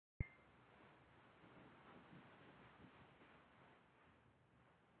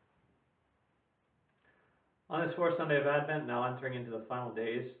On this fourth Sunday of Advent, now entering into the final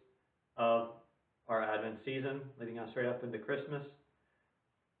days of our Advent season, leading us right up into Christmas,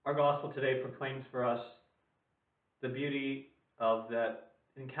 our gospel today proclaims for us the beauty of that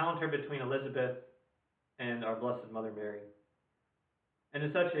encounter between Elizabeth and our Blessed Mother Mary. And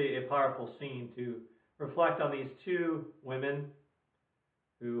it's such a powerful scene to reflect on these two women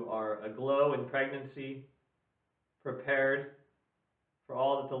who are aglow in pregnancy, prepared for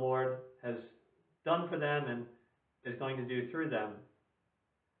all that the Lord has done for them and is going to do through them.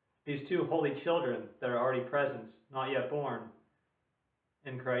 These two holy children that are already present, not yet born,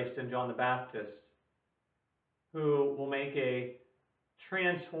 in Christ and John the Baptist, who will make a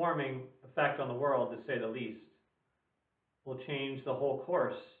transforming effect on the world, to say the least, will change the whole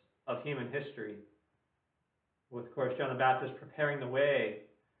course of human history, with, of course, John the Baptist preparing the way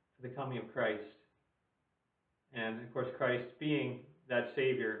for the coming of Christ. And, of course, Christ being that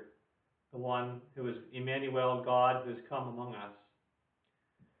Savior, the one who is Emmanuel, God who has come among us.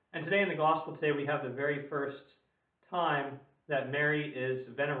 And today in the Gospel today we have the very first time that Mary is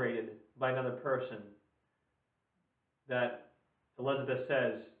venerated by another person, that Elizabeth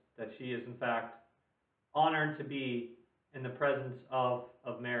says that she is in fact honored to be in the presence of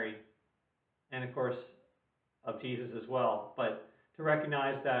Mary, and of course of Jesus as well. But to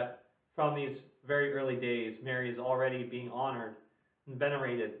recognize that from these very early days, Mary is already being honored and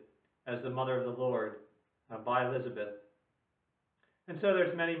venerated as the mother of the Lord by Elizabeth. And so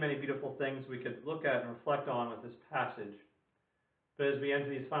there's many, many beautiful things we could look at and reflect on with this passage. But as we enter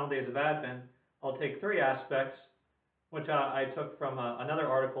these final days of Advent, I'll take three aspects, which I took from another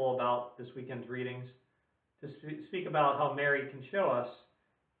article about this weekend's readings, to speak about how Mary can show us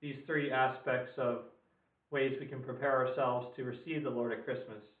these three aspects of ways we can prepare ourselves to receive the Lord at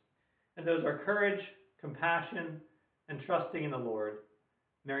Christmas. And those are courage, compassion, and trusting in the Lord.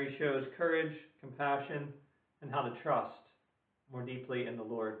 Mary shows courage, compassion, and how to trust more deeply in the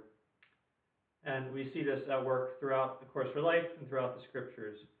Lord. And we see this at work throughout the course of her life and throughout the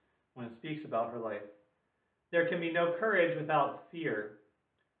Scriptures when it speaks about her life. There can be no courage without fear.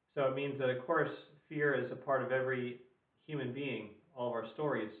 So it means that, of course, fear is a part of every human being, all of our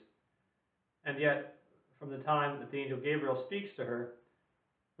stories. And yet, from the time that the angel Gabriel speaks to her,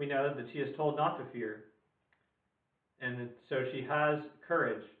 we know that she is told not to fear. And so she has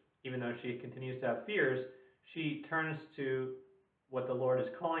courage. Even though she continues to have fears, she turns to what the Lord is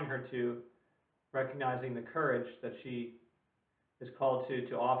calling her to, recognizing the courage that she is called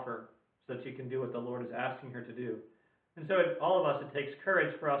to offer, so that she can do what the Lord is asking her to do. And so all of us, it takes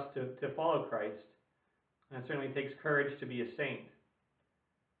courage for us to follow Christ. And it certainly takes courage to be a saint,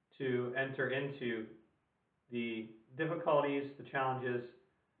 to enter into the difficulties, the challenges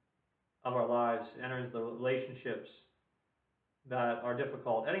of our lives, enter into the relationships that are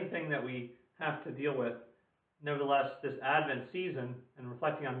difficult, anything that we have to deal with. Nevertheless, this Advent season, and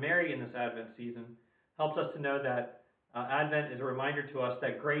reflecting on Mary in this Advent season, helps us to know that Advent is a reminder to us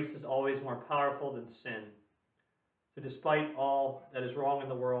that grace is always more powerful than sin. So despite all that is wrong in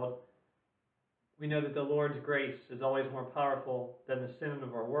the world, we know that the Lord's grace is always more powerful than the sin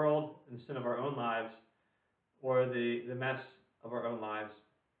of our world and the sin of our own lives, or the mess of our own lives.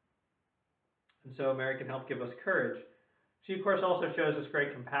 And so Mary can help give us courage. She, of course, also shows us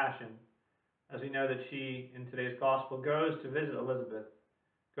great compassion, as we know that she, in today's Gospel, goes to visit Elizabeth,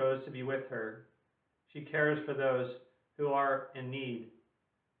 goes to be with her. She cares for those who are in need.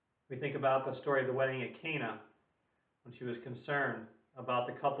 We think about the story of the wedding at Cana, when she was concerned about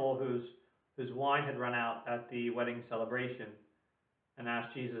the couple whose wine had run out at the wedding celebration, and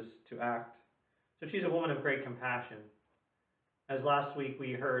asked Jesus to act. So she's a woman of great compassion. As last week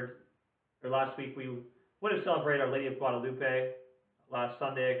we would have celebrated Our Lady of Guadalupe last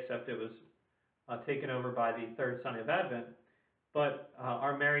Sunday, except it was taken over by the third Sunday of Advent. But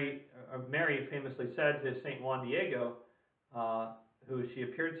our Mary famously said to St. Juan Diego, who she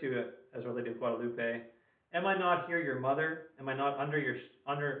appeared to as Our Lady of Guadalupe, "Am I not here your mother? Am I not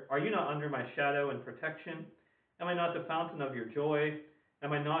are you not under my shadow and protection? Am I not the fountain of your joy?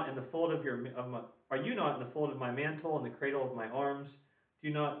 Am I not in the fold are you not in the fold of my mantle and the cradle of my arms? Do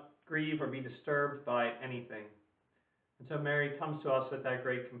you not grieve or be disturbed by anything?" And so Mary comes to us with that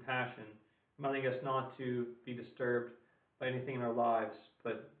great compassion, reminding us not to be disturbed by anything in our lives,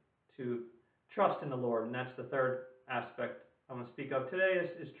 but to trust in the Lord. And that's the third aspect I want to speak of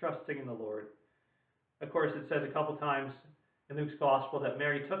today, is trusting in the Lord. Of course, it says a couple times in Luke's Gospel that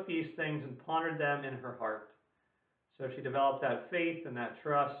Mary took these things and pondered them in her heart. So she developed that faith and that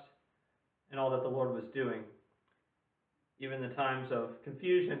trust in all that the Lord was doing. Even in the times of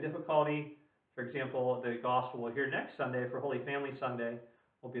confusion and difficulty, for example, the Gospel we'll hear next Sunday for Holy Family Sunday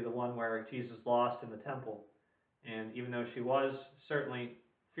will be the one where Jesus is lost in the temple. And even though she was certainly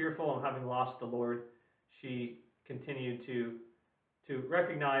fearful of having lost the Lord, she continued to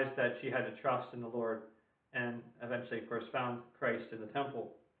recognize that she had to trust in the Lord, and eventually, of course, found Christ in the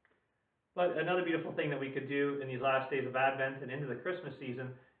temple. But another beautiful thing that we could do in these last days of Advent and into the Christmas season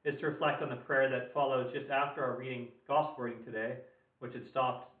is to reflect on the prayer that follows just after our gospel reading today, which had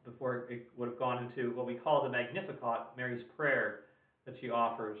stopped before it would have gone into what we call the Magnificat, Mary's prayer that she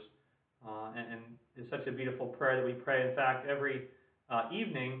offers. And it's such a beautiful prayer that we pray. In fact, every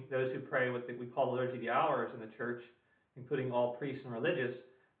evening, those who pray what we call the Liturgy of the Hours in the church, including all priests and religious,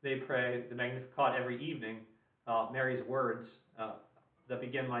 they pray the Magnificat every evening, Mary's words that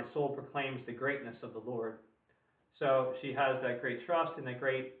begin, "My soul proclaims the greatness of the Lord." So she has that great trust and that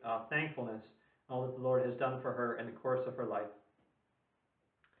great thankfulness in all that the Lord has done for her in the course of her life.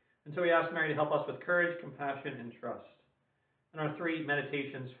 And so we ask Mary to help us with courage, compassion, and trust. And our 3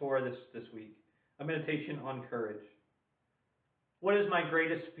 meditations for this week. A meditation on courage. What is my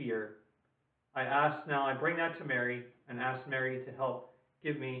greatest fear? I bring that to Mary and ask Mary to help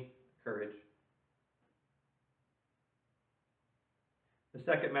give me courage. The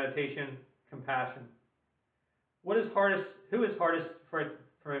second meditation, compassion. Who is hardest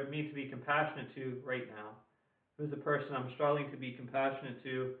for me to be compassionate to right now? Who's the person I'm struggling to be compassionate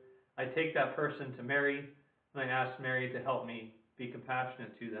to? I take that person to Mary, and I ask Mary to help me be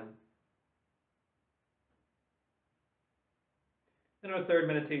compassionate to them. Then our third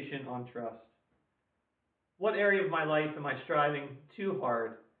meditation on trust. What area of my life am I striving too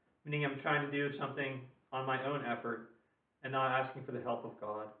hard, meaning I'm trying to do something on my own effort and not asking for the help of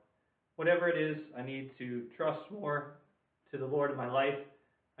God? Whatever it is, I need to trust more to the Lord in my life.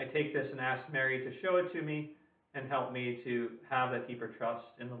 I take this and ask Mary to show it to me and help me to have that deeper trust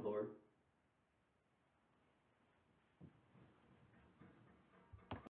in the Lord.